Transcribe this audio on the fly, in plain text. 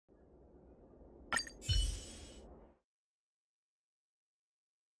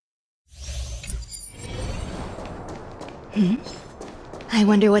I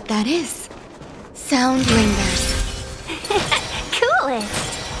wonder what that is. Sound lingers.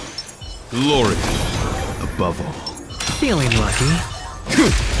 Coolest. Glory above all. Feeling lucky.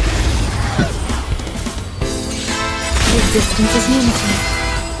 Resistance is unity.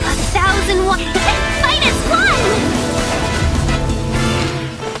 1,001. Fight as one!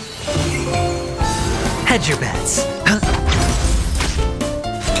 Hedge your bets.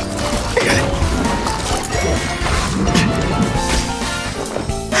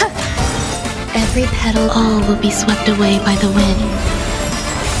 Every petal, all will be swept away by the wind.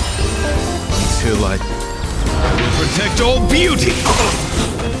 Until I will protect all beauty.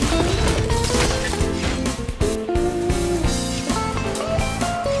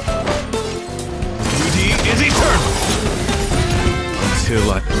 Beauty is eternal.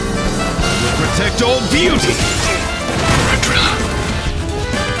 Until I will protect all beauty.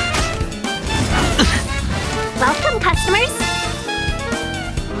 Welcome, customers.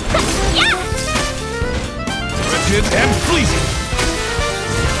 Yeah! Wretched and fleeting.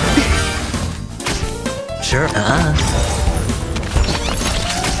 Sure.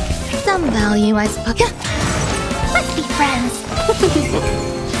 Some value, I suppose. Let's be friends.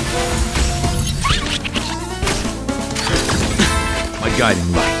 My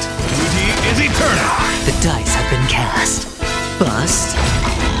guiding light. Beauty is eternal. The dice have been cast. Bust.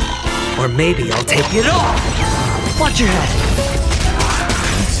 Or maybe I'll take it all. Watch your head.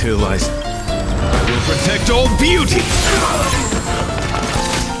 Until I will protect all beauty.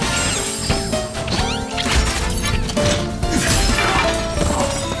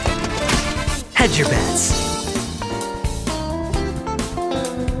 Hedge your bets.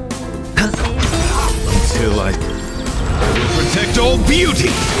 Until I will protect all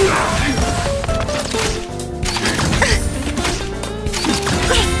beauty.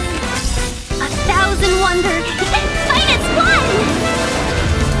 1,000 wonders. Fight as one!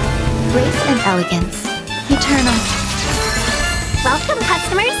 Grace and elegance. Eternal. Welcome,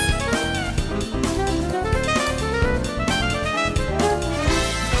 customers.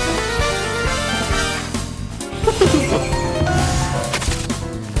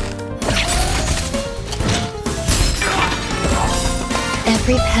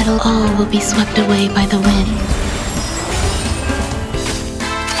 Every petal, all will be swept away by the wind.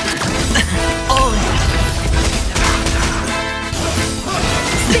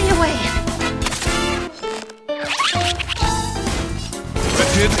 Stay away!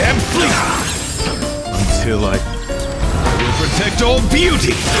 Wretched and fleeting. Until I will protect all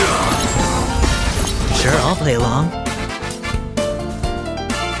beauty. Sure, I'll play along.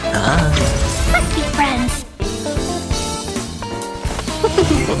 Let's be friends.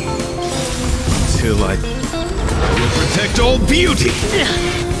 Until I will protect all beauty.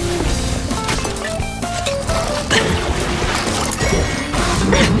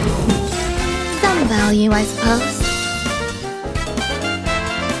 Some value, I suppose.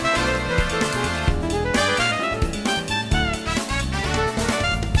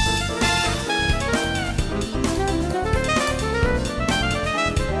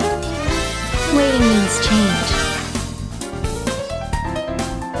 Waiting means change.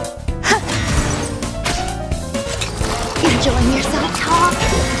 Enjoying yourself, talk.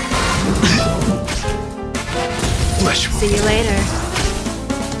 Flesh wound. See you later.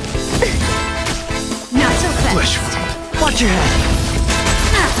 Not so fast. Flesh wound. Watch your head.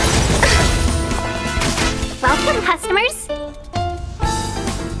 Welcome, customers.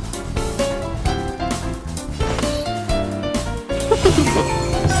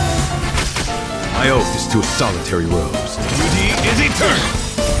 My oath is to a solitary rose. Beauty is eternal.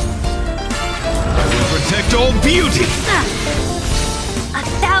 I will protect all beauty.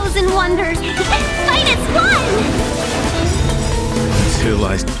 1,000 wonders. Fight as one! Until I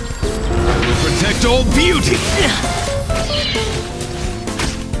will protect all beauty.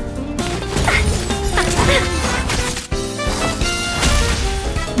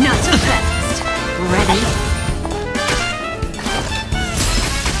 Not so fast. Ready?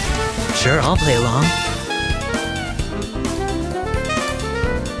 Sure, I'll play along.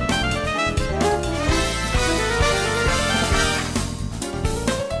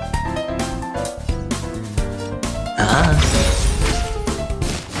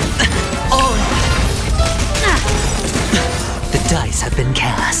 The dice have been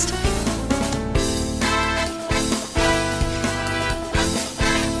cast.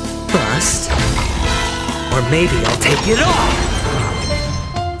 Bust. Or maybe I'll take it all.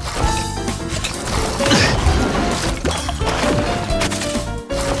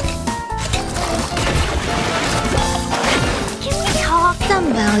 Can we talk?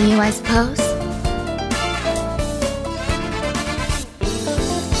 Some value, I suppose.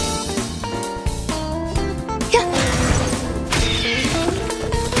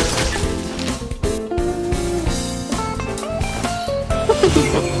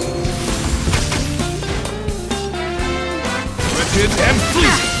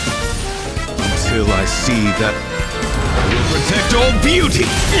 see that I will protect all beauty!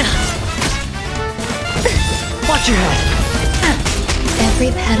 Watch your head!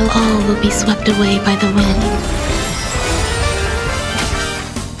 Every petal, all will be swept away by the wind.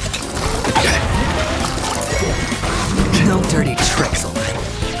 No dirty tricks, alright?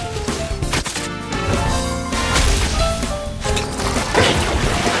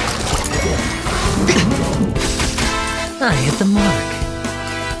 I hit the mark.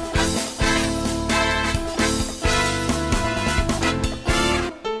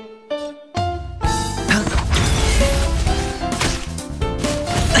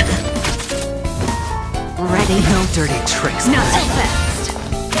 Ready? No dirty tricks. Not so fast.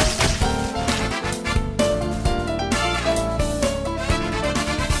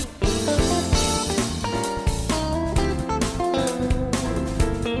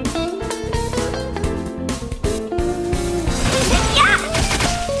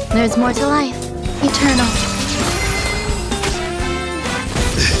 There's more to life. Eternal.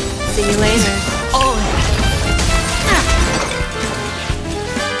 See you later. All in.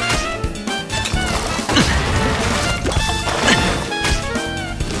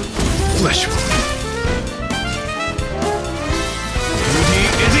 Flesh wound. Beauty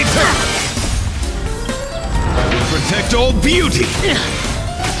is eternal! I will protect all beauty!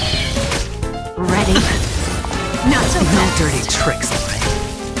 Ready? Not so No fast. dirty tricks, alright?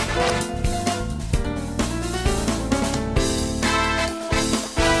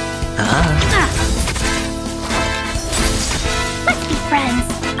 Let's be friends.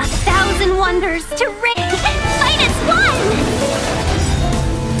 1,000 wonders to ring. Fight as one!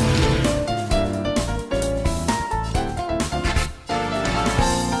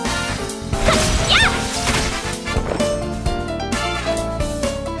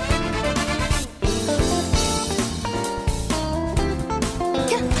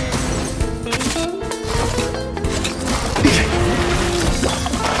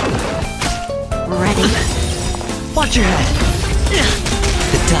 Ready? Watch your head!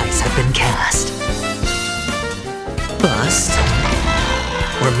 The dice have been cast. Bust.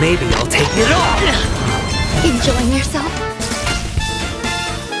 Or maybe I'll take it all! Enjoying yourself?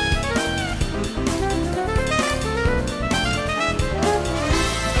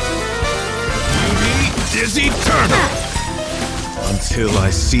 Beauty is eternal! Until I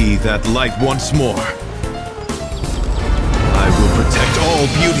see that light once more. I will protect all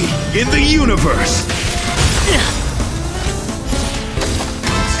beauty in the universe!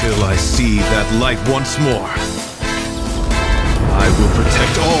 Until I see that light once more. I will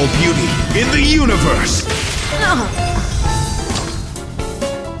protect all beauty in the universe!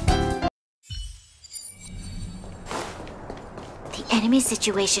 The enemy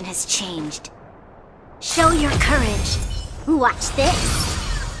situation has changed. Show your courage. Watch this.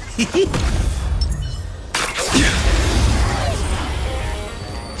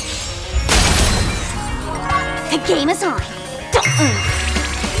 The game is on. Don't move.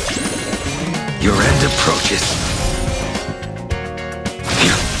 Your end approaches.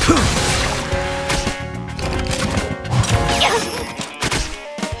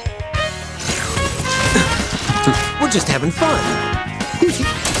 We're just having fun.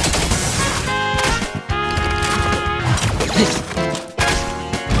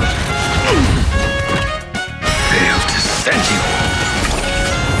 Failed to send you.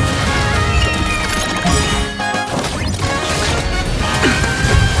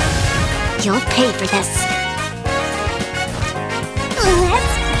 You'll pay for this.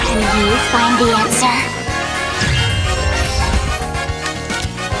 Can you find the answer?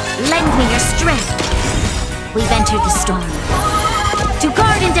 Lend me your strength. We've entered the storm. To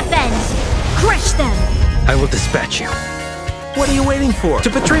guard and defend. Crush them. I will dispatch you. What are you waiting for? To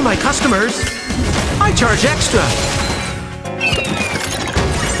betray my customers? I charge extra!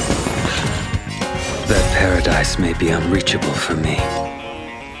 That paradise may be unreachable for me.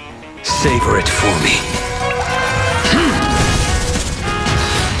 Savor it for me.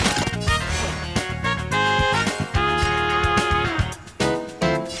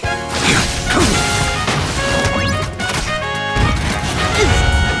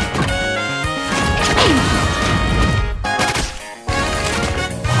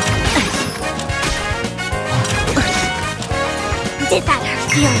 Did that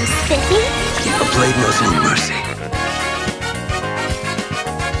hurt your spiffy? A blade knows no mercy.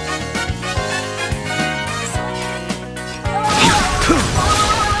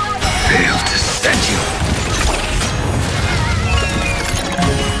 Failed to send you.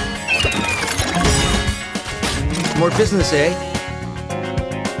 More business, eh?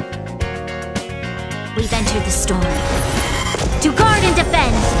 We've entered the storm. To guard and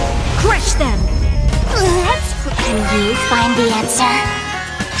defend. Crush them. Can you find the answer?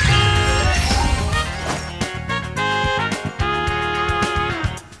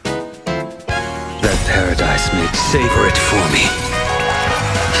 That paradise may savor it for me.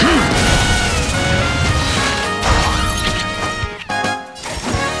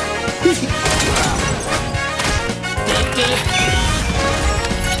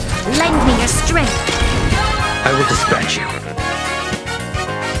 Lend me your strength. I will dispatch you.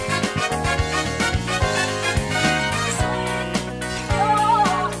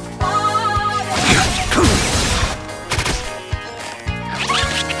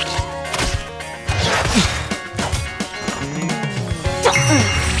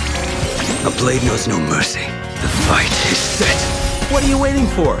 A blade knows no mercy. The fight is set. What are you waiting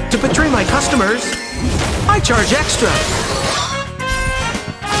for? To betray my customers? I charge extra!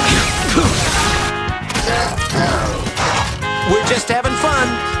 We're just having fun!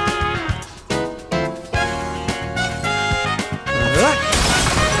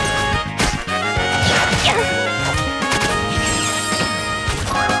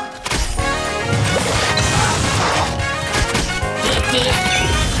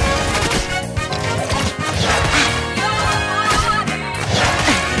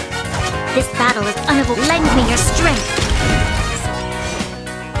 This battle is unavoidable. Lend me your strength.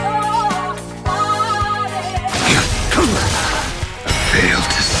 Failed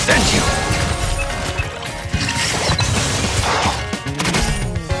to send you.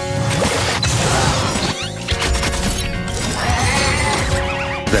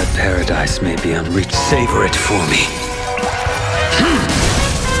 That paradise may be unreached. Savor it for me.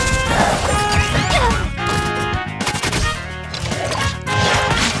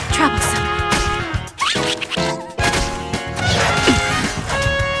 Troublesome.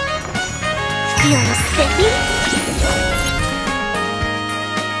 Feel the spiffy?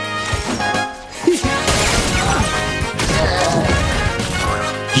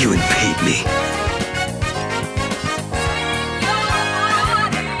 You impede me.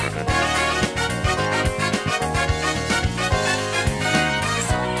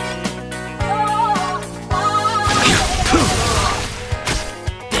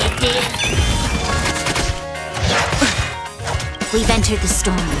 We've entered the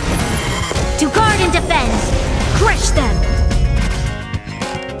storm. To guard and defend! Crush them!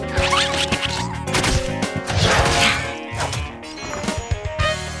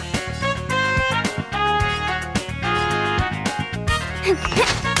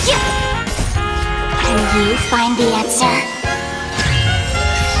 Can you find the answer?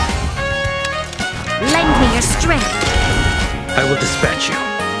 Lend me your strength. I will dispatch you.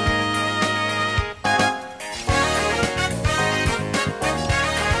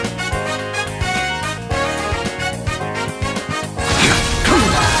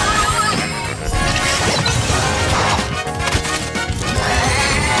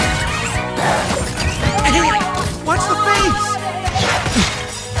 What's the face?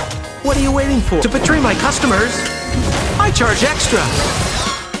 What are you waiting for? To betray my customers? I charge extra!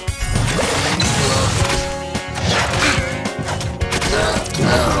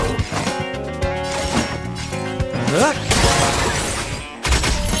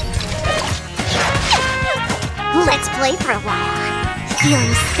 Let's play for a while.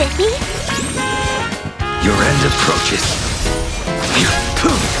 Feeling spiffy? Your end approaches.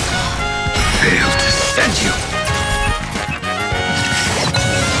 Failed to send you.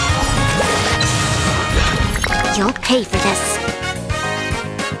 You'll pay for this.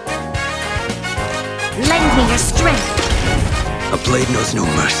 Lend me your strength. A blade knows no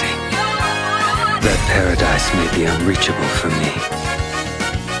mercy. That paradise may be unreachable for me.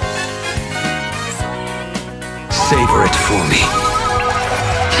 Savor it for me.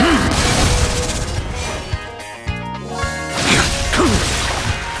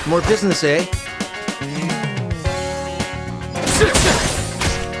 More business, eh?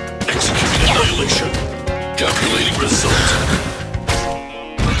 Executing annihilation. Calculating result.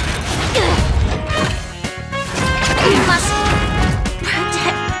 We must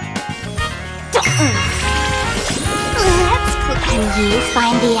protect. Can you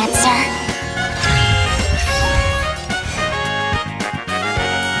find the answer?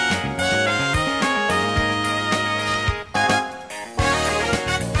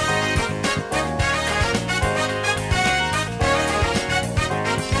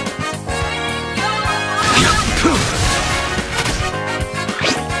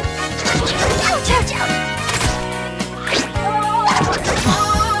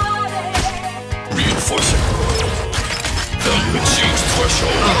 Reinforcing. Value exceeds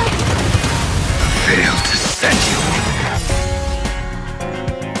threshold. Failed to send you.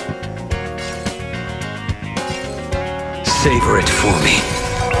 Savor it for me.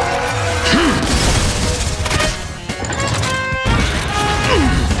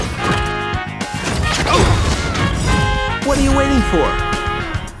 What are you waiting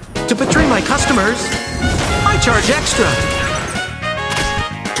for? To betray my customers, I charge extra.